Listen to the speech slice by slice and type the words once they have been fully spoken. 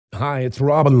Hi, it's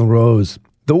Robin LaRose.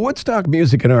 The Woodstock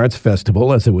Music and Arts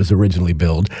Festival, as it was originally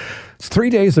billed, it's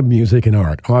 3 days of music and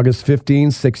art, August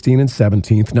 15, 16, and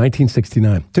 17th,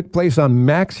 1969. Took place on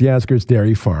Max Yasgur's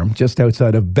dairy farm just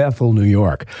outside of Bethel, New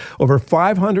York. Over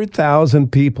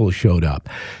 500,000 people showed up.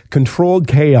 Controlled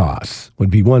chaos would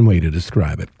be one way to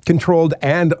describe it. Controlled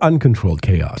and uncontrolled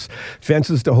chaos.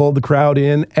 Fences to hold the crowd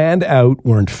in and out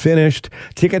weren't finished.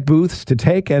 Ticket booths to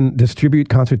take and distribute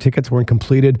concert tickets weren't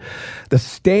completed. The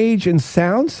stage and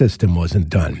sound system wasn't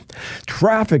done.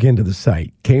 Traffic into the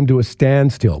site came to a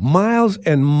standstill. Miles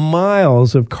and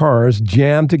miles of cars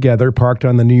jammed together, parked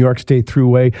on the New York State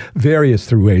Thruway, various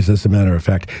thruways, as a matter of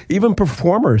fact. Even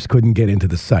performers couldn't get into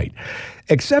the site,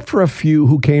 except for a few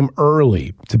who came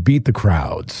early to beat the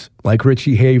crowds, like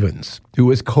Richie Havens, who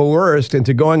was coerced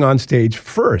into going on stage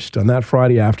first on that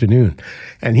Friday afternoon.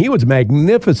 And he was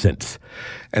magnificent.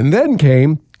 And then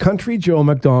came Country Joe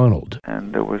McDonald.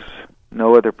 And there was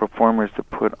no other performers to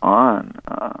put on.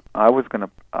 I was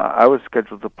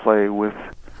scheduled to play with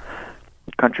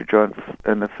Country Joe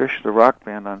and the Fish, the rock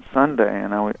band, on Sunday,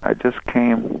 and I just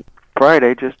came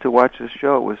Friday just to watch the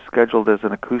show. It was scheduled as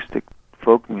an acoustic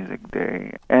folk music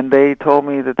day, and they told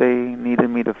me that they needed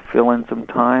me to fill in some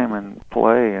time and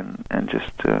play, and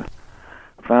just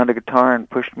found a guitar and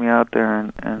pushed me out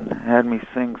there and had me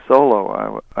sing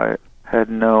solo. I had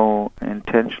no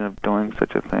intention of doing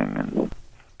such a thing,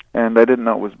 and I didn't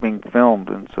know it was being filmed,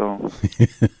 and so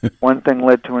one thing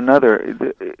led to another.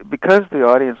 Because the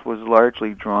audience was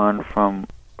largely drawn from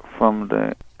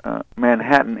the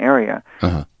Manhattan area,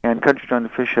 and Country Joe and the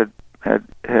Fish had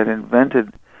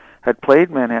played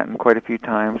Manhattan quite a few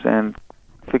times, and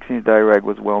Fixing to Die Rag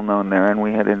was well known there, and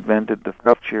we had invented the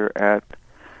scuff cheer at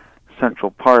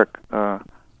Central Park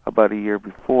about a year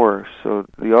before, so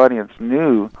the audience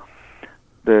knew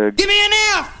the "Give me an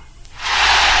F!"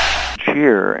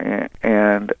 cheer,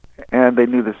 and they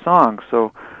knew the song.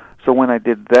 So when I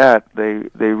did that, they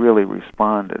really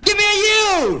responded. "Give me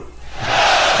a U!"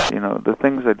 You know, the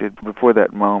things I did before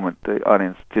that moment, the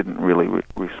audience didn't really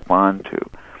respond to.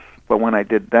 But when I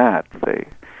did that, they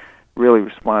really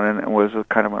responded, and it was a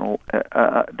kind of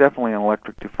definitely an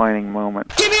electric defining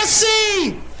moment. "Give me a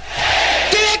C!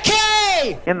 Give me a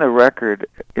K!" In the record,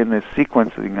 in the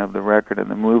sequencing of the record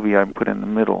and the movie, I'm put in the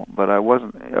middle, but I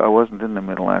wasn't in the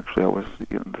middle, actually. I was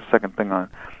the second thing on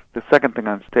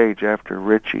stage after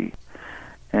Richie,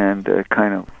 and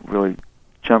kind of really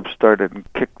jump-started and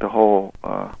kicked the whole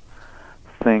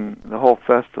thing, the whole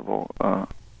festival,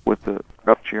 with the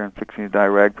rough cheer and Fixing to Die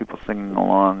Rag, people singing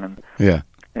along, and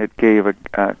it gave a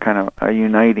kind of a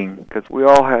uniting, because we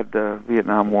all had the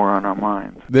Vietnam War on our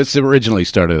minds. This originally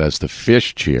started as the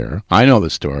Fish cheer. I know the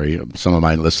story. Some of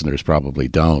my listeners probably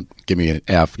don't. Give me an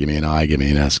F, give me an I, give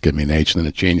me an S, give me an H, and then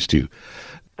it changed to...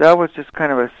 That was just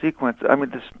kind of a sequence. I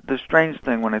mean, the strange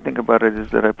thing when I think about it is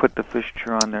that I put the Fish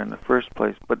cheer on there in the first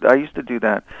place, but I used to do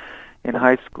that in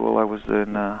high school. I was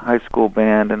in a high school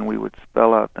band, and we would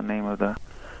spell out the name of the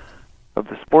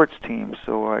sports team,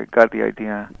 so I got the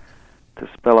idea to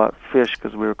spell out Fish,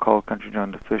 because we were called Country Joe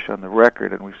and the Fish on the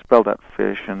record, and we spelled out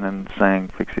Fish and then sang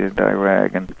Fixie to Die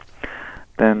Rag. And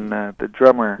then the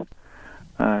drummer,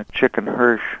 Chicken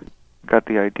Hirsch, got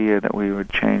the idea that we would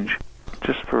change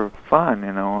just for fun,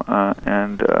 you know,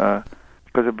 and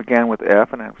because it began with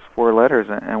F and it was 4 letters,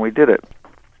 and we did it.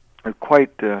 It's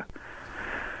quite...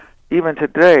 even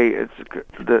today, it's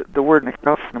the word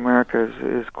 "hiccup" in America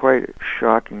is quite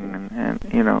shocking, and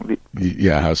you know.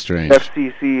 How strange.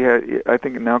 FCC, I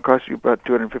think it now costs you about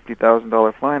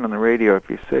 $250,000 fine on the radio if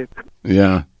you say it.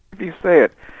 Yeah. If you say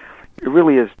it, it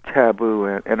really is taboo,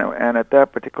 and at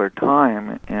that particular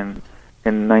time in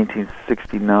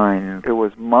 1969, it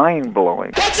was mind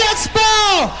blowing. What's that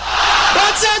spell?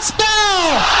 What's that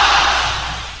spell?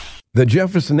 The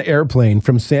Jefferson Airplane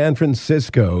from San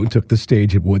Francisco took the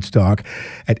stage at Woodstock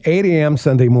at 8 a.m.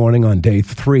 Sunday morning on day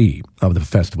 3 of the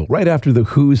festival, right after the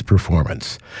Who's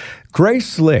performance. Grace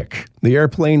Slick, the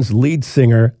Airplane's lead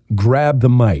singer, grabbed the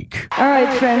mic. All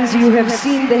right, friends, you have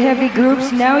seen the heavy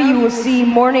groups. Now you will see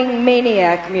morning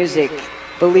maniac music.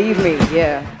 Believe me,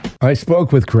 yeah. I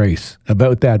spoke with Grace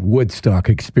about that Woodstock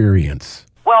experience.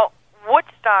 Well,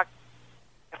 Woodstock,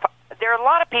 there are a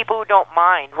lot of people who don't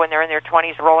mind when they're in their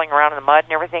 20s rolling around in the mud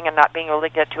and everything and not being able to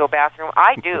get to a bathroom.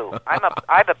 I do. I'm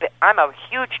a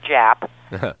huge Jap,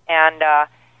 and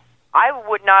I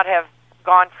would not have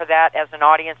gone for that as an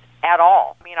audience at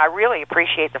all. I mean, I really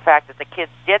appreciate the fact that the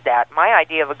kids did that. My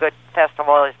idea of a good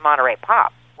festival is Monterey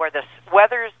Pop, where the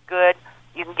weather's good,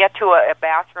 you can get to a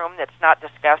bathroom that's not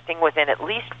disgusting within at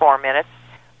least 4 minutes.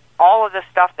 All of the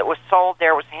stuff that was sold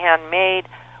there was handmade.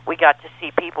 We got to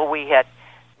see people we had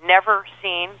never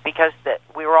seen because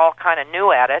we were all kind of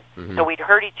new at it. Mm-hmm. So we'd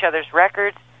heard each other's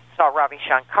records, saw Ravi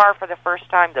Shankar for the first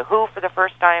time, The Who for the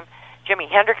first time, Jimi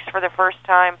Hendrix for the first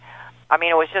time. I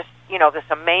mean, it was just, this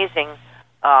amazing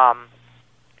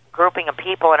grouping of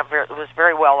people, and it was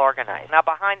very well organized. Now,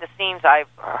 behind the scenes, I've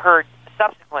heard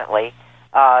subsequently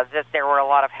that there were a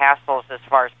lot of hassles as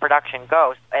far as production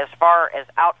goes. As far as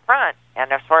out front,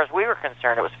 and as far as we were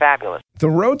concerned, it was fabulous. The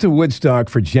road to Woodstock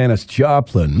for Janis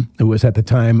Joplin, who was at the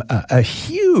time a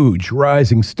huge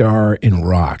rising star in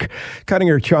rock, cutting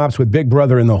her chops with Big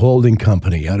Brother and the Holding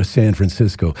Company out of San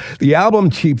Francisco. The album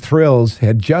Cheap Thrills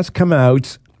had just come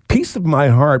out. Piece of My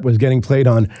Heart was getting played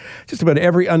on just about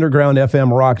every underground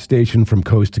FM rock station from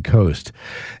coast to coast.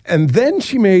 And then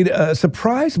she made a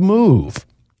surprise move.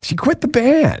 She quit the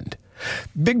band.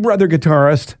 Big Brother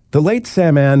guitarist, the late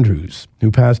Sam Andrews,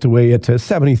 who passed away at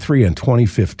 73 in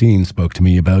 2015, spoke to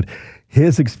me about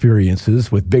his experiences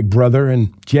with Big Brother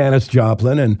and Janis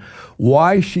Joplin and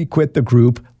why she quit the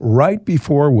group right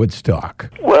before Woodstock.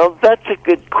 Well, that's a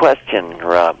good question,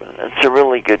 Robin. It's a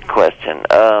really good question.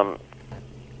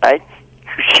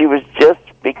 She was just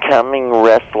becoming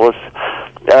restless.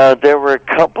 There were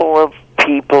a couple of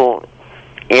people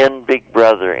in Big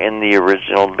Brother, in the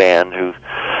original band, who,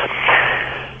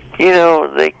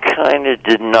 they kind of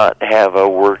did not have a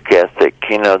work ethic.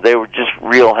 They were just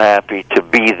real happy to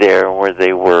be there where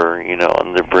they were,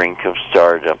 on the brink of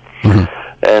stardom.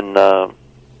 Mm-hmm. And,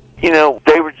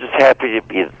 they were just happy to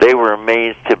be, they were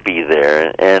amazed to be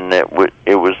there, and it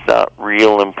was not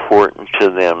real important to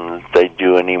them that they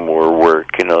do any more work.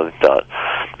 They thought,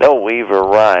 no, we've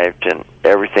arrived and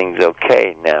everything's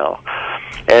okay now.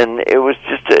 And it was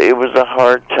a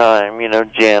hard time.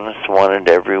 Janis wanted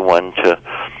everyone to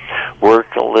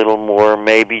work a little more,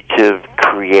 maybe to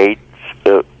create,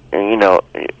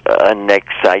 a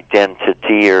next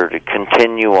identity or to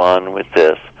continue on with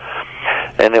this.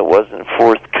 And it wasn't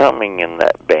forthcoming in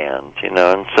that band,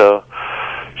 and so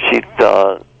she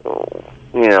thought,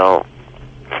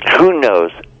 who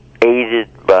knows, aided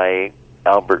by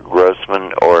Albert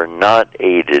Grossman or not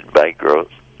aided by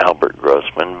Albert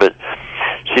Grossman, but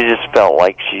she just felt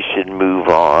like she should move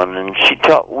on, and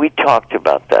we talked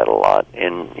about that a lot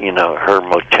in, her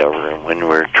motel room when we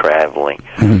were traveling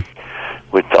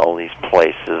with all these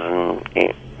places, and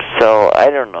so I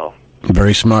don't know.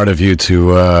 Very smart of you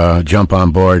to jump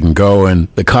on board and go in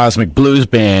the Cosmic Blues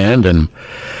Band and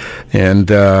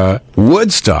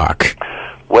Woodstock.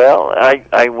 Well,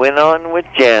 I went on with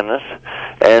Janis,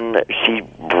 and she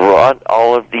brought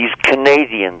all of these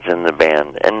Canadians in the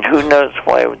band, and who knows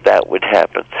why that would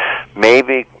happen.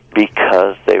 Maybe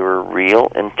because they were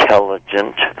real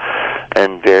intelligent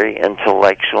and very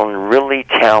intellectual and really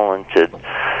talented.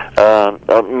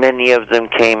 Many of them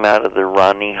came out of the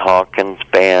Ronnie Hawkins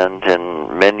band,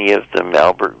 and many of them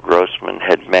Albert Grossman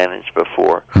had managed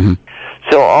before. Mm-hmm.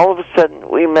 So all of a sudden,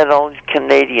 we met all these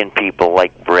Canadian people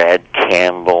like Brad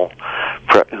Campbell,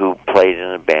 who played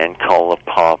in a band called the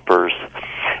Paupers,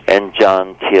 and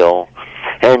John Till.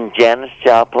 And Janis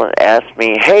Joplin asked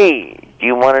me, hey, do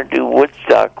you want to do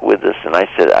Woodstock with us? And I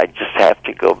said, I just have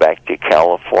to go back to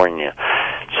California.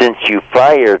 Since you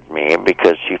fired me,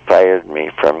 because she fired me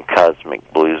from Cosmic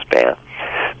Blues Band,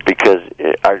 because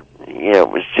it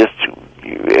was just,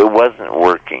 it wasn't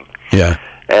working. Yeah.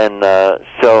 And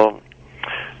so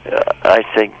I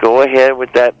said, go ahead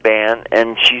with that band.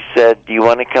 And she said, do you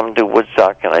want to come to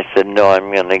Woodstock? And I said, no,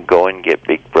 I'm going to go and get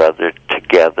Big Brother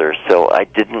together. So I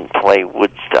didn't play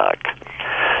Woodstock.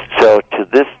 So to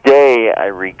this day, I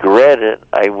regret it.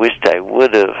 I wished I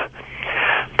would have.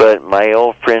 But my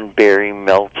old friend Barry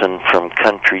Melton from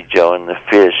Country Joe and the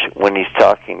Fish, when he's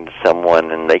talking to someone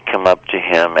and they come up to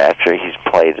him after he's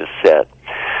played a set,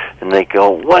 and they go,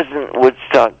 wasn't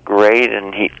Woodstock great?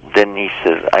 And then he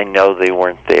says, I know they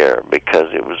weren't there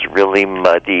because it was really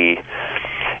muddy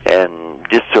and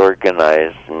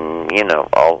disorganized and,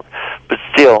 all. But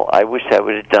still, I wish I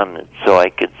would have done it so I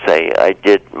could say I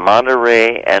did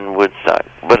Monterey and Woodstock,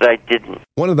 but I didn't.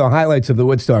 One of the highlights of the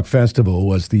Woodstock Festival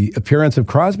was the appearance of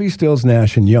Crosby, Stills,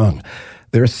 Nash & Young,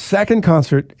 their second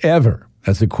concert ever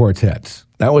as a quartet.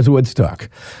 That was Woodstock.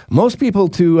 Most people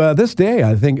to this day,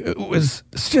 I think, was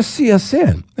just see us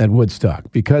in at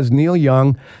Woodstock because Neil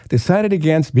Young decided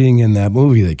against being in that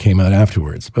movie that came out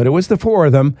afterwards. But it was the four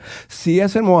of them.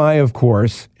 CSNY, of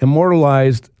course,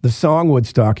 immortalized the song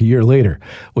Woodstock a year later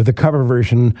with a cover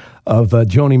version of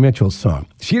Joni Mitchell's song.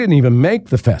 She didn't even make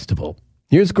the festival.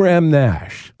 Here's Graham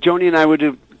Nash. Joni and I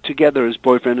were together as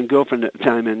boyfriend and girlfriend at the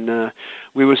time, and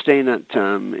we were staying at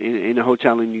in a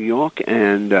hotel in New York,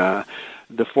 and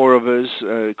the four of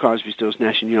us, Crosby, Stills,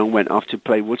 Nash and Young, went off to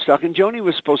play Woodstock, and Joni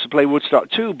was supposed to play Woodstock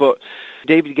too, but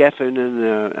David Geffen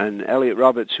and Elliot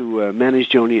Roberts, who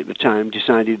managed Joni at the time,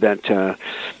 decided that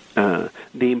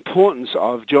the importance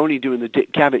of Joni doing the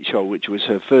Dick Cavett show, which was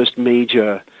her first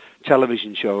major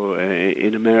television show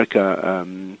in America,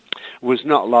 was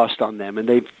not lost on them, and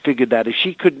they figured that if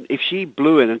she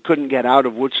blew it and couldn't get out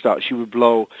of Woodstock, she would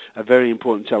blow a very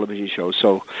important television show.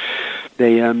 So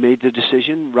they made the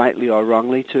decision, rightly or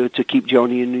wrongly, to keep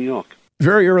Joni in New York.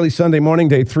 Very early Sunday morning,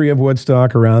 day 3 of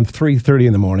Woodstock, around 3:30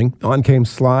 in the morning, on came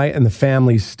Sly and the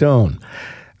Family Stone.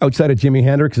 Outside of Jimi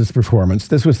Hendrix's performance,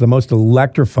 this was the most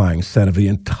electrifying set of the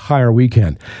entire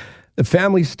weekend. The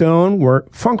Family Stone were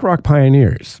funk rock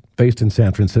pioneers based in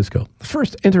San Francisco, the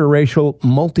first interracial,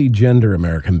 multi-gender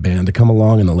American band to come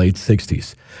along in the late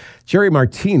 60s. Jerry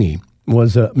Martini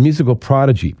was a musical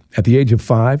prodigy. At the age of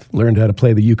 5, learned how to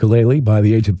play the ukulele. By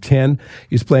the age of 10,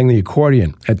 he was playing the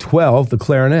accordion. At 12, the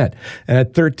clarinet. And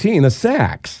at 13, the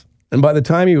sax. And by the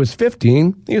time he was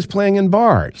 15, he was playing in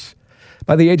bars.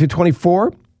 By the age of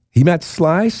 24, he met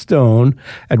Sly Stone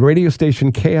at radio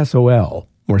station KSOL,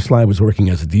 where Sly was working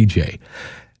as a DJ.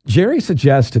 Jerry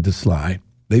suggested to Sly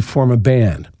they form a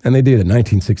band, and they did in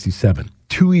 1967.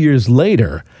 2 years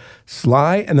later,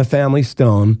 Sly and the Family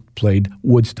Stone played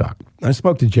Woodstock. I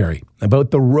spoke to Jerry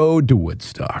about the road to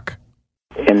Woodstock.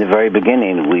 In the very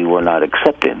beginning, we were not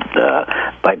accepted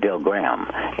by Bill Graham.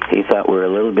 He thought we were a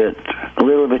little bit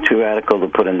too radical to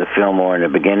put in the Fillmore in the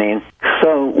beginning.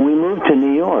 So we moved to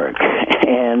New York,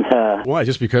 and why?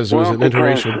 Just because it was an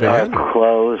interracial band? Our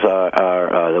clothes,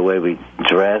 our the way we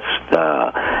dressed,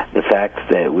 the fact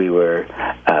that we were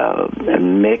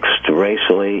mixed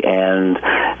racially, and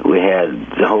we had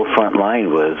the whole front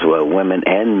line was women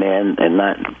and men, and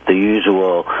not the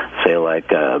usual, say,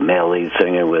 like male lead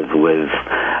singer with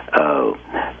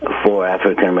 4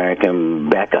 African American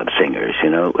backup singers. You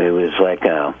know, it was like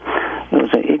it was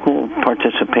an equal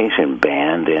participation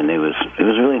band, and it was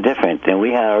really different. And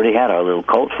we already had our little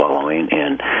cult following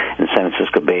in San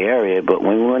Francisco Bay Area. But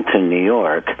when we went to New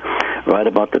York, right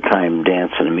about the time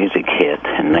Dance and the Music hit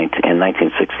in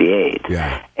 1968,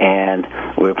 and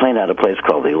we were playing at a place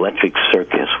called the Electric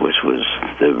Circus, which was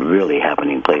the really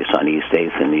happening place on East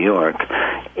 8th in New York,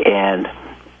 and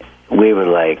we were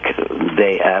like,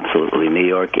 New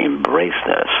York embraced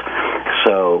us.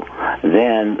 So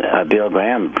then Bill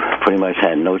Graham pretty much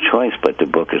had no choice but to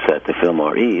book us at the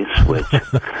Fillmore East, which,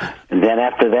 and then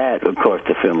after that, of course,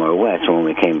 the Fillmore West when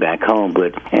we came back home.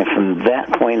 And from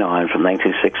that point on, from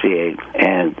 1968,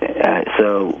 and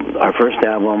so our first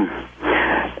album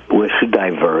was too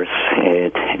diverse.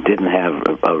 It didn't have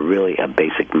really a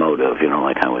basic motive, you know,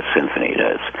 like how a symphony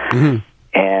does. Mm-hmm.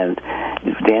 And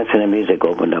Dance and the Music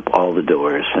opened up all the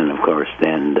doors, and of course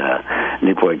then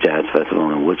Newport Jazz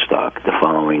Festival in Woodstock the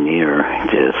following year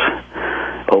just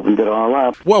opened it all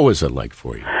up. What was it like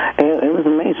for you? It was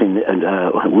amazing.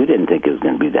 We didn't think it was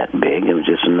going to be that big. It was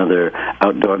just another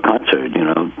outdoor concert, you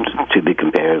know, to be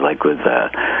compared like with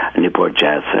Newport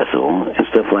Jazz Festival and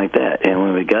stuff like that. And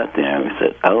when we got there, we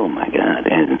said, oh my God.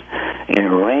 And it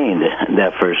rained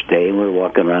that first day. We were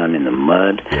walking around in the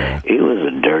mud. Yeah. It was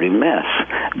a dirty mess.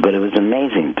 But it was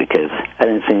amazing because I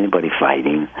didn't see anybody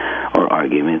fighting or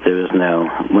arguing. There was no,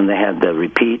 when they had the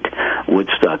repeat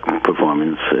Woodstock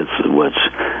performance, it's what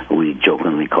we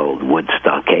jokingly called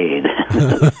Woodstockade,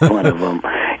 one of them.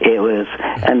 It was,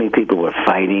 I mean, people were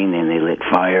fighting and they lit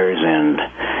fires,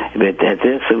 but at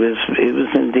this, it was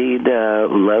indeed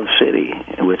Love City,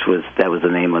 that was the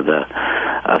name of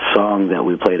a song that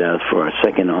we played out for our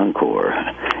second encore.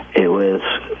 It was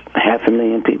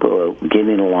 500,000 people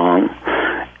getting along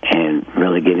and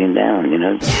really getting down, you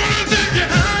know.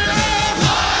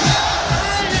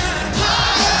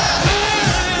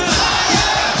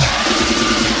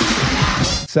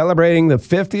 Celebrating the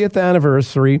 50th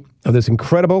anniversary of this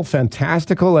incredible,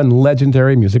 fantastical, and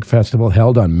legendary music festival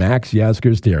held on Max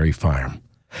Yasgur's dairy farm.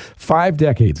 5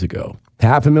 decades ago,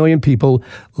 500,000 people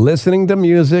listening to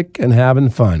music and having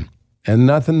fun. And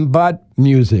nothing but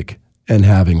music and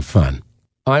having fun.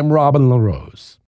 I'm Robin LaRose.